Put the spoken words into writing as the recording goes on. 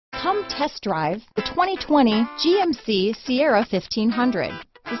Come test drive the 2020 GMC Sierra 1500.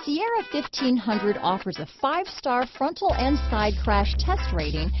 The Sierra 1500 offers a 5-star frontal and side crash test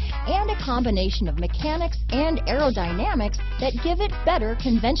rating and a combination of mechanics and aerodynamics that give it better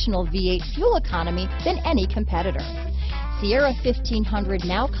conventional V8 fuel economy than any competitor. Sierra 1500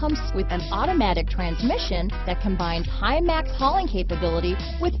 now comes with an automatic transmission that combines high max hauling capability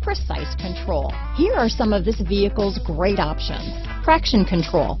with precise control. Here are some of this vehicle's great options: traction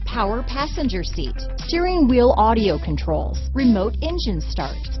control, power passenger seat, steering wheel audio controls, remote engine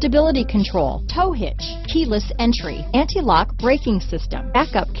start, stability control, tow hitch, keyless entry, anti-lock braking system,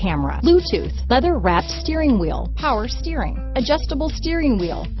 backup camera, Bluetooth, leather wrapped steering wheel, power steering, adjustable steering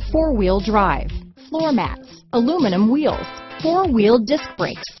wheel, 4-wheel drive, floor mats, aluminum wheels, 4-wheel disc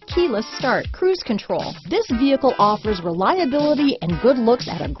brakes, keyless start, cruise control. This vehicle offers reliability and good looks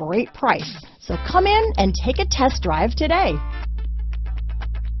at a great price. So come in and take a test drive today.